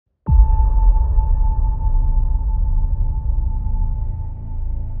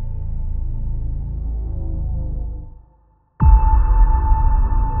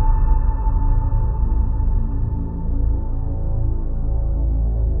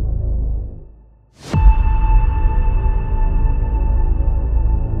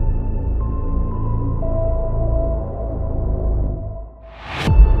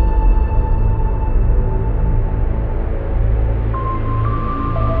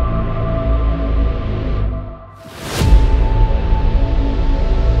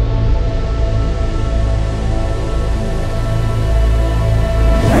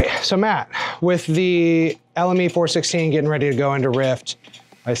So Matt, with the LME 416 getting ready to go into Rift,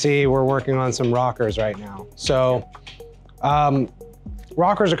 I see we're working on some rockers right now. So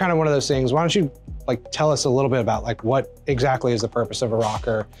rockers are kind of one of those things. Why don't you tell us a little bit about what exactly is the purpose of a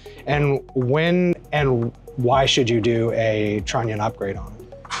rocker, and when and why should you do a trunnion upgrade on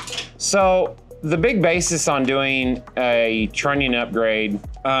it? So the big basis on doing a trunnion upgrade,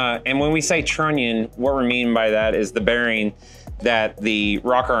 and when we say trunnion, what we mean by that is the bearing that the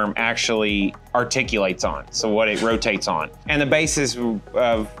rocker arm actually articulates on, so what it rotates on. And the basis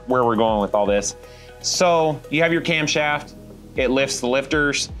of where we're going with all this. So you have your camshaft, it lifts the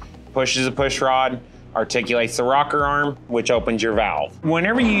lifters, pushes a push rod, articulates the rocker arm, which opens your valve.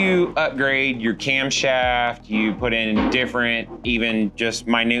 Whenever you upgrade your camshaft, you put in different, even just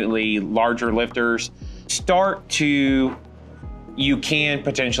minutely larger lifters, you can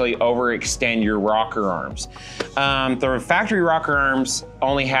potentially overextend your rocker arms. The factory rocker arms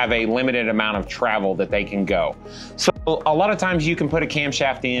only have a limited amount of travel that they can go. So a lot of times you can put a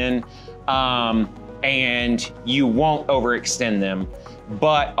camshaft in and you won't overextend them.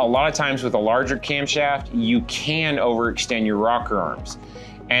 But a lot of times with a larger camshaft, you can overextend your rocker arms.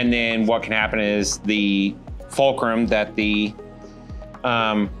 And then what can happen is the fulcrum that the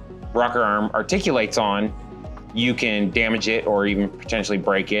rocker arm articulates on, you can damage it or even potentially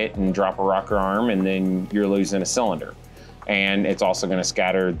break it and drop a rocker arm, and then you're losing a cylinder. And it's also gonna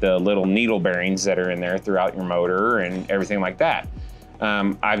scatter the little needle bearings that are in there throughout your motor and everything like that.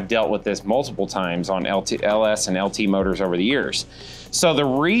 I've dealt with this multiple times on LS and LT motors over the years. So the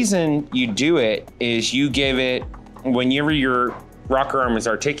reason you do it is you give it, whenever your rocker arm is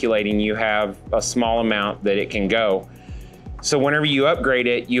articulating, you have a small amount that it can go. So whenever you upgrade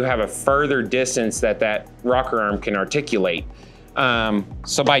it, you have a further distance that rocker arm can articulate.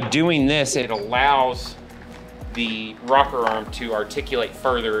 So by doing this, it allows the rocker arm to articulate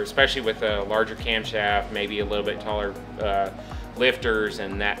further, especially with a larger camshaft, maybe a little bit taller lifters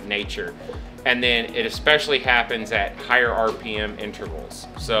and that nature. And then it especially happens at higher RPM intervals.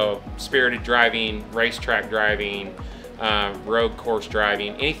 So spirited driving, racetrack driving, road course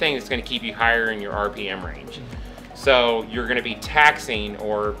driving, anything that's gonna keep you higher in your RPM range. So you're gonna be taxing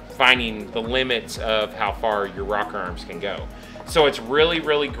or finding the limits of how far your rocker arms can go. So it's really,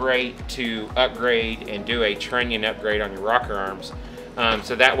 really great to upgrade and do a trunnion upgrade on your rocker arms.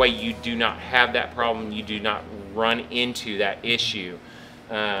 So that way you do not have that problem, you do not run into that issue,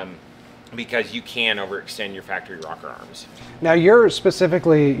 because you can overextend your factory rocker arms. Now you're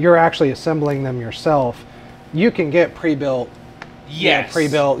actually assembling them yourself. You can get pre-built, yes,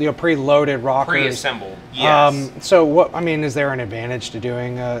 pre-built, preloaded rockers, pre-assembled. Yes. So what, I mean, is there an advantage to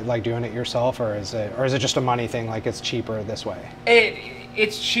doing doing it yourself, or is it just a money thing? Like it's cheaper this way?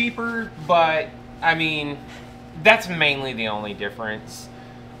 It's cheaper, but I mean, that's mainly the only difference,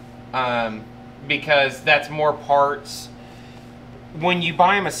 because that's more parts. When you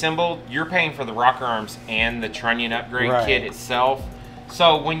buy them assembled, you're paying for the rocker arms and the trunnion upgrade kit itself.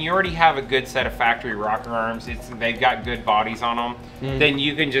 So when you already have a good set of factory rocker arms, they've got good bodies on them, then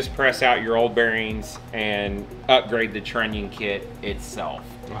you can just press out your old bearings and upgrade the trunnion kit itself.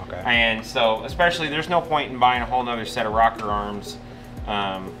 Okay. And so, especially, there's no point in buying a whole nother set of rocker arms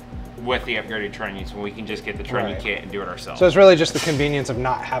with the upgraded trunnions when we can just get the trunnion kit and do it ourselves. So it's really just the convenience of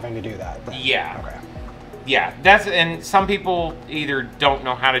not having to do that then. Yeah. Okay. Yeah, and some people either don't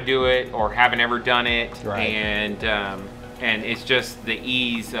know how to do it or haven't ever done it, and it's just the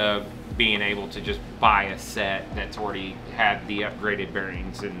ease of being able to just buy a set that's already had the upgraded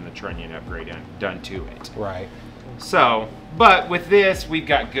bearings and the trunnion upgrade done to it. Right. So, but with this, we've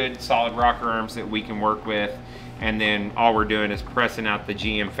got good solid rocker arms that we can work with, and then all we're doing is pressing out the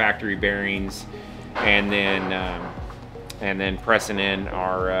GM factory bearings, and then pressing in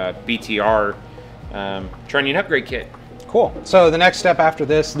our BTR trunnion upgrade kit. Cool. So the next step after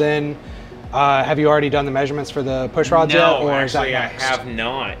this, then, have you already done the measurements for the push rods yet? No, or actually, is that next? I have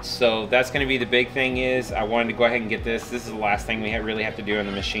not. So that's going to be the big thing. Is I wanted to go ahead and get this. This is the last thing we really have to do in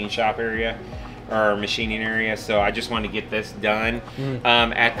the machine shop area, or machining area. So I just wanted to get this done.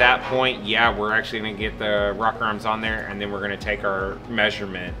 At that point, yeah, we're actually going to get the rocker arms on there, and then we're going to take our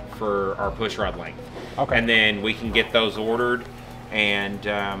measurement for our push rod length. Okay. And then we can get those ordered,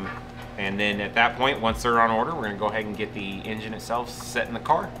 and then at that point, once they're on order, we're going to go ahead and get the engine itself set in the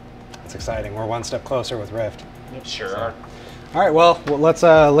car. That's exciting. We're one step closer with Rift. Yep, sure are. All right, well let's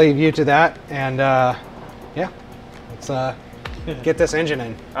leave you to that, and yeah, let's get this engine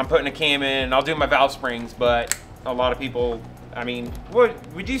in. I'm putting a cam in, and I'll do my valve springs, but a lot of people, I mean, what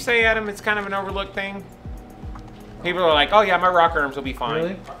would you say, Adam, it's kind of an overlooked thing? People are like, oh yeah, my rocker arms will be fine.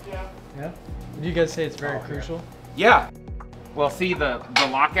 Really? Yeah. Would you guys say it's very crucial? Yeah. Well, see the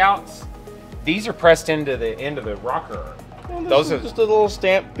lockouts. These are pressed into the end of the rocker arm. Well, Those are just a little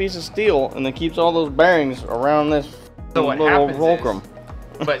stamped piece of steel, and it keeps all those bearings around this so what little happens fulcrum.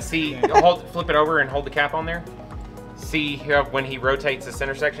 But see, flip it over and hold the cap on there. See here when he rotates this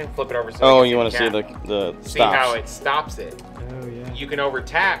intersection, flip it over. So Oh, you want to see the see stops. how it stops it. Oh yeah. You can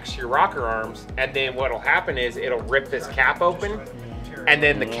overtax your rocker arms, and then what'll happen is it'll rip this cap open, and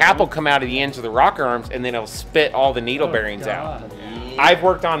then the cap will come out of the ends of the rocker arms, and then it'll spit all the needle bearings out. I've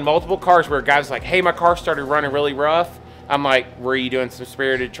worked on multiple cars where a guy's like, hey, my car started running really rough. I'm like, were you doing some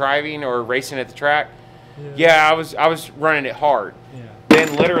spirited driving or racing at the track? Yeah, I was running it hard. Yeah.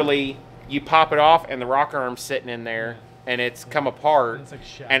 Then literally you pop it off and the rocker arm's sitting in there and it's come apart, It's like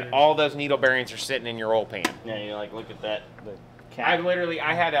shattered. and all those needle bearings are sitting in your oil pan. Yeah, you like look at that. The cap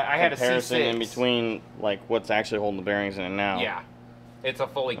I had a comparison C6 in between like what's actually holding the bearings in it now. Yeah, it's a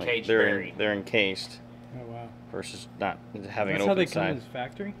fully Like, caged they're bearing. they're encased Oh wow. versus not having That's an how open they come in side. this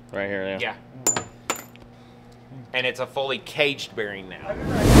factory. Right here, yeah. Yeah, Oh, wow. and it's a fully caged bearing now.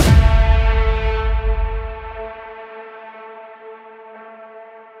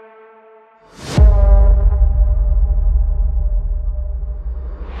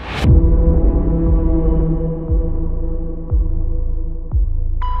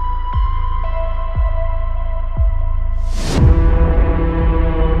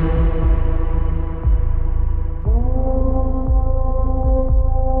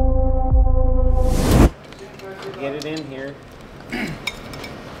 Get it in here.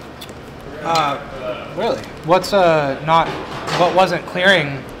 Really? What's what wasn't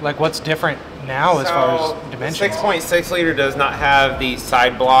clearing? Like, what's different now as far as dimensions? 6.6 liter does not have the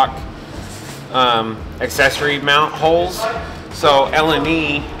side block accessory mount holes. So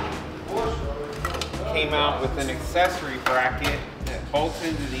LME came out with an accessory bracket that bolts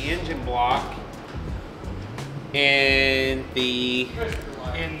into the engine block in the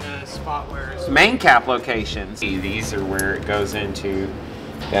spot where it's main cap locations. These are where it goes into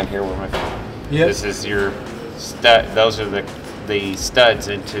down here where my Yep. This is your stud. Those are the studs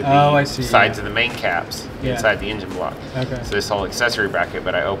into the I see, sides yeah. of the main caps Yeah. inside the engine block. Okay. So this whole accessory bracket,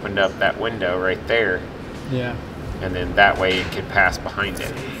 but I opened up that window right there, Yeah. and then that way it could pass behind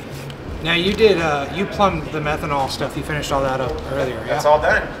it. Now you did you plumbed the methanol stuff. You finished all that up earlier. Yeah? That's all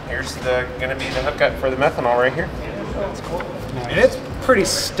done. Here's gonna be the hookup for the methanol right here. And it's pretty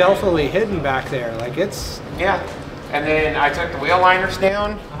stealthily hidden back there. Like it's Yeah. And then I took the wheel liners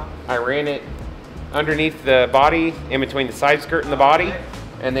down. I ran it underneath the body, in between the side skirt and the body,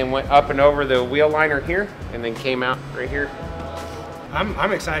 and then went up and over the wheel liner here, and then came out right here.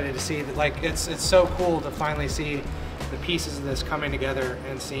 I'm excited to see that. Like it's so cool to finally see the pieces of this coming together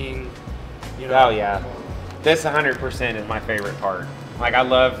and seeing, you know. Oh yeah, this 100% is my favorite part. Like I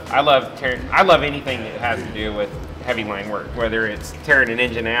love anything that has to do with heavy line work, whether it's tearing an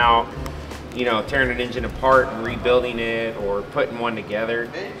engine out, you know, tearing an engine apart and rebuilding it, or putting one together.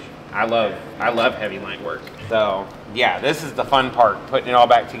 I love heavy line work. So yeah, this is the fun part, putting it all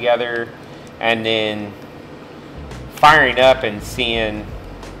back together, and then firing up and seeing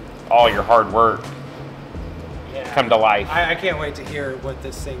all your hard work come to life. I can't wait to hear what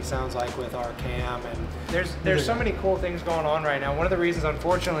this thing sounds like with our cam, and there's so many cool things going on right now. One of the reasons,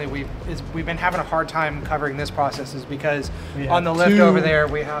 unfortunately, we've been having a hard time covering this process is because on the lift over there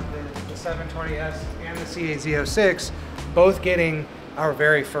we have the 720S and the C8Z06 both getting our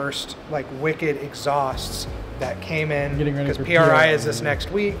very first like WIKD exhausts that came in, Getting ready because for PRI is PRI. this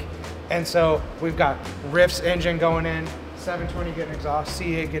next week, and so we've got Riff's engine going in, 720 getting exhaust,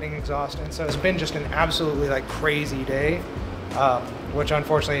 C8 getting exhaust, and so it's been just an absolutely like crazy day, which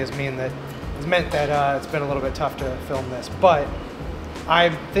unfortunately has meant that it's been a little bit tough to film this. But I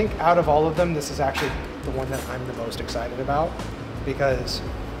think out of all of them, this is actually the one that I'm the most excited about, because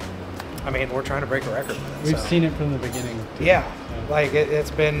I mean we're trying to break a record with it. We've seen it from the beginning. Yeah, like it's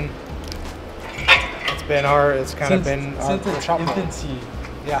kind of been our shop model. infancy.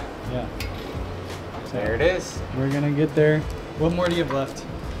 Yeah. Yeah. So There it is. we're gonna get there. What more do you have left?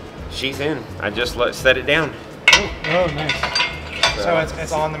 She's in. I just set it down. Oh, nice. So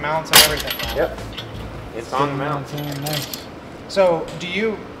it's on the mounts and everything now. Yep. It's on the mount. Nice. So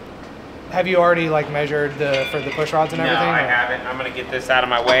have you already like measured for the push rods and No, everything? I or- haven't. I'm gonna get this out of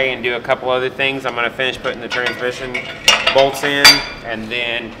my way and do a couple other things. I'm gonna finish putting the transmission bolts in, and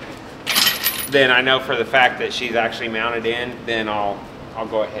then I know for the fact that she's actually mounted in, then I'll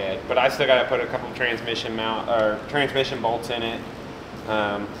go ahead. But I still gotta put a couple transmission bolts in it.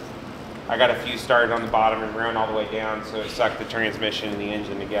 I got a few started on the bottom and run all the way down, so it sucked the transmission and the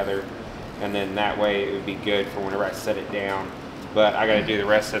engine together, and then that way it would be good for whenever I set it down. But I got to do the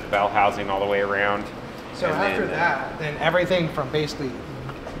rest of the bell housing all the way around. So And after then, that, then everything from basically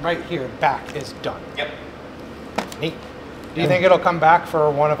right here back is done. Yep. Neat. Do you think it'll come back for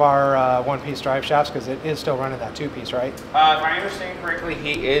one of our one-piece drive shafts? Because it is still running that two-piece, right? If I understand correctly,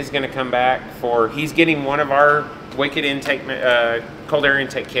 he is going to come back for, he's getting one of our WIKD intake, cold air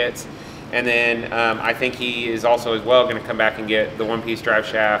intake kits. And then I think he is also as well going to come back and get the one-piece drive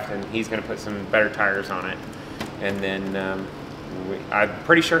shaft, and he's going to put some better tires on it. And then I'm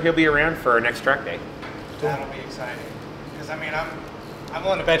pretty sure he'll be around for our next track day. That'll be exciting. Because I mean, I'm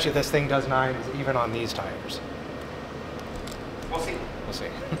willing to bet you this thing does 9s even on these tires. We'll see. We'll see.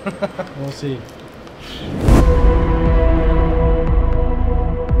 We'll see.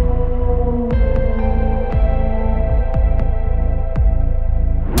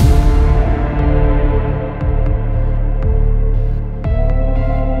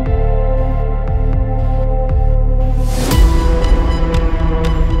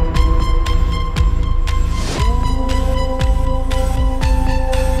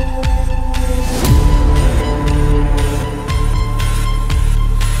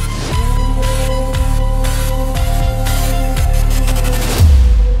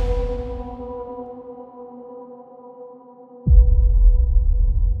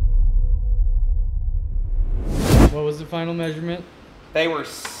 What was the final measurement? They were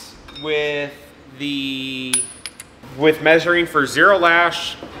with measuring for zero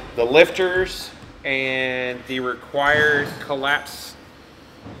lash, the lifters, and the required collapse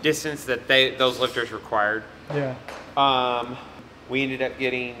distance that those lifters required. Yeah. We ended up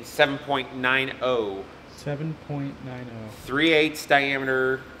getting 7.90. 7.90. 3/8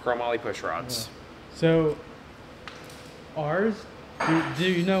 diameter chromoly push rods. So, ours, do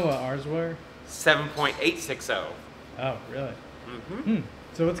you know what ours were? 7.860. Oh, really? Mm-hmm.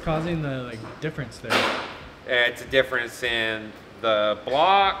 So what's causing the difference there? It's a difference in the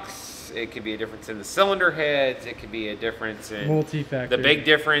blocks. It could be a difference in the cylinder heads. It could be a difference in Multi-factor. The big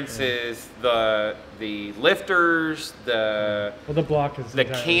difference is the lifters, the Well, the block is the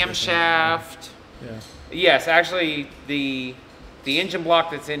entirely different. camshaft. Yeah. Yes, actually, the engine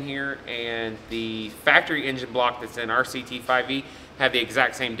block that's in here and the factory engine block that's in our CT5-V have the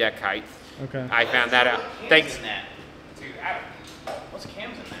exact same deck height. Okay. I found that out. Thanks in that? to Adam. What's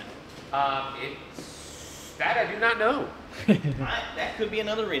cams in that? It's that I do not know. That could be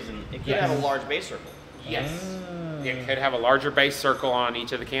another reason. It could have a large base circle. Yes, Ah. it could have a larger base circle on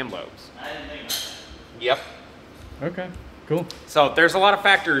each of the cam lobes. I didn't think about that. Yep. Okay. Cool. So there's a lot of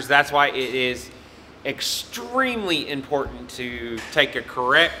factors. That's why it is extremely important to take a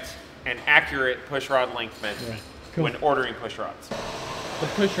correct and accurate push rod length measurement Cool. when ordering push rods. The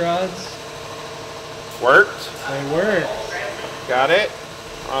push rods, Worked. they work. Got it.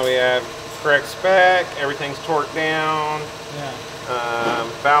 We have correct spec. Everything's torqued down. Yeah.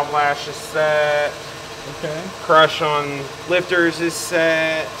 Valve lash is set. Okay. Crush on lifters is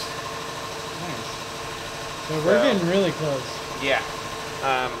set. Nice. So we're getting really close. Yeah.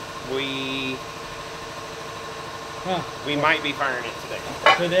 We Huh. might be firing it today.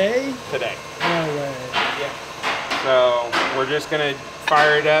 Today? Today. No way. Yeah. So we're just gonna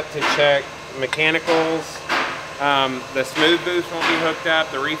fire it up to check mechanicals. The smooth boost won't be hooked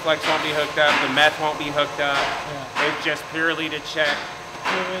up. The reflex won't be hooked up. The meth won't be hooked up. Yeah. It's just purely to check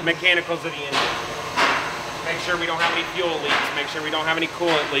mechanicals of the engine. Make sure we don't have any fuel leaks. Make sure we don't have any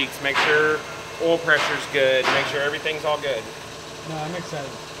coolant leaks. Make sure oil pressure's good. Make sure everything's all good. No, I'm excited.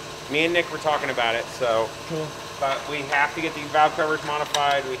 Me and Nick were talking about it, so. Cool. But we have to get these valve covers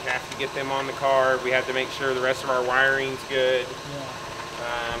modified. We have to get them on the car. We have to make sure the rest of our wiring's good.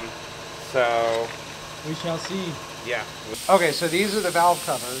 Yeah. So, We shall see. yeah. Okay, so these are the valve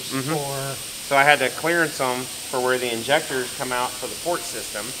covers Mhm. for. So I had to clearance them for where the injectors come out for the port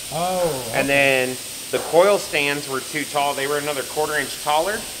system. Oh. And then the coil stands were too tall. They were another 1/4 inch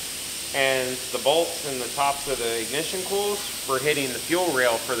taller. And the bolts and the tops of the ignition coils were hitting the fuel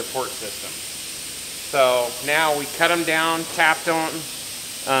rail for the port system. So now we cut them down, tapped them,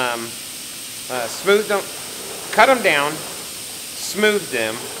 smoothed them, cut them down, smoothed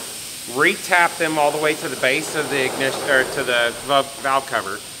them, re-tapped them all the way to the base of the ignition, or to the valve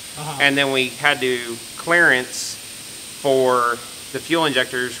cover. And then we had to clearance for the fuel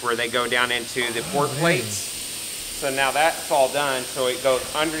injectors where they go down into the port plates. So now that's all done, so it goes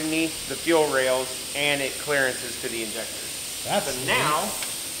underneath the fuel rails and it clearances to the injectors. That's So now,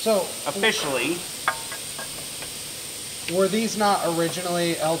 So officially, were these not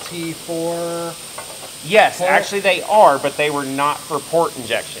originally LT4? yes, Port? actually they are, but they were not for port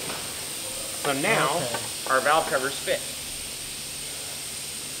injection. So now Okay. our valve covers fit.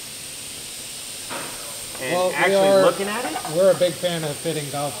 And Well, actually looking at it, We're a big fan of fitting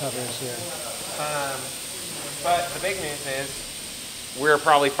valve covers here. But the big news is we're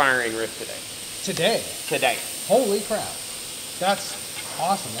probably firing Rift today. Today. Holy crap. That's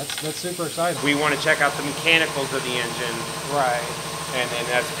awesome. That's super exciting. We want to check out the mechanicals of the engine. Right. And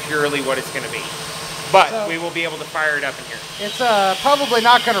that's purely what it's going to be. But So- we will be able to fire it up in here. It's probably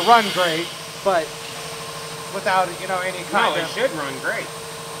not going to run great, but without any kind No, it of. should run great.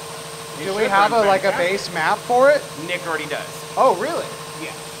 It Do we should have run a fantastic. base map for it? Nick already does. Oh, really?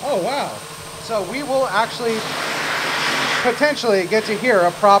 Yeah. Oh, wow. So we will actually potentially get to hear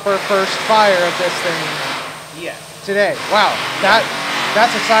a proper first fire of this thing Yes. today. Wow,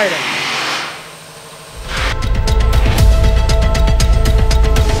 that's exciting.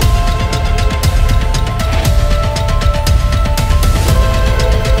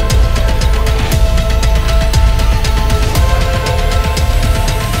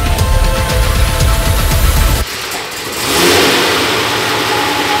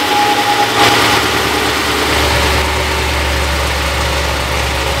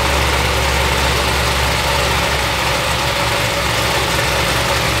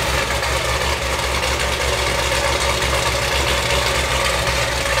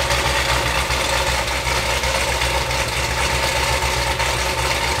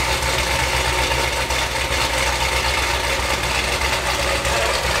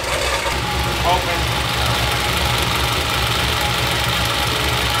 Open.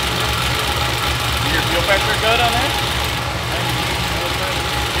 Your fuel pressure good on that?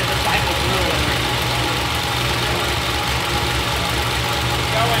 Get the cycle through it.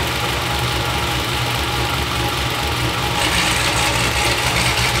 Going.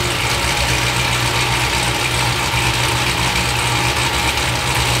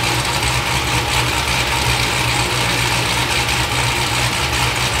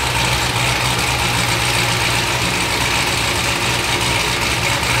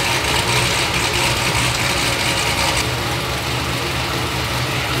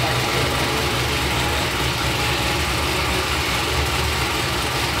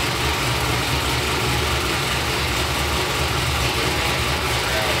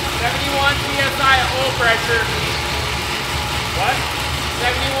 PSI at oil pressure. What?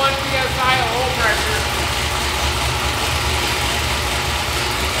 71 PSI at oil pressure.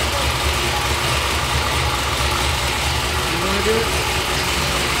 You want to do it?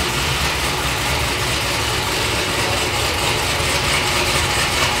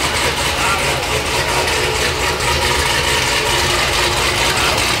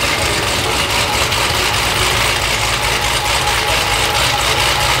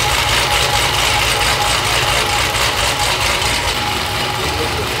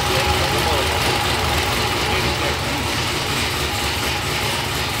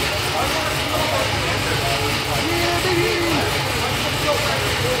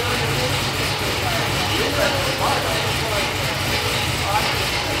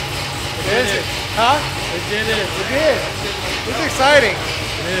 Huh? It did it. It did. It's exciting.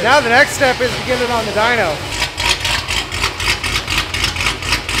 Now the next step is to get it on the dyno.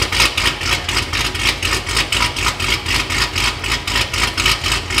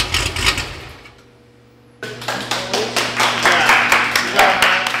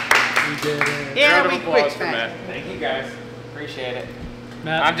 We did it. Yeah, Round we of applause quit for Matt. Thank you guys. Appreciate it.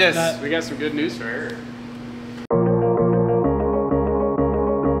 Matt, We got some good news for Eric.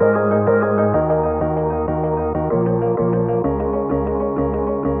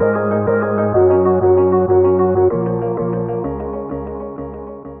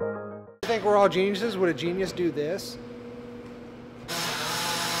 I think we're all geniuses. Would a genius do this?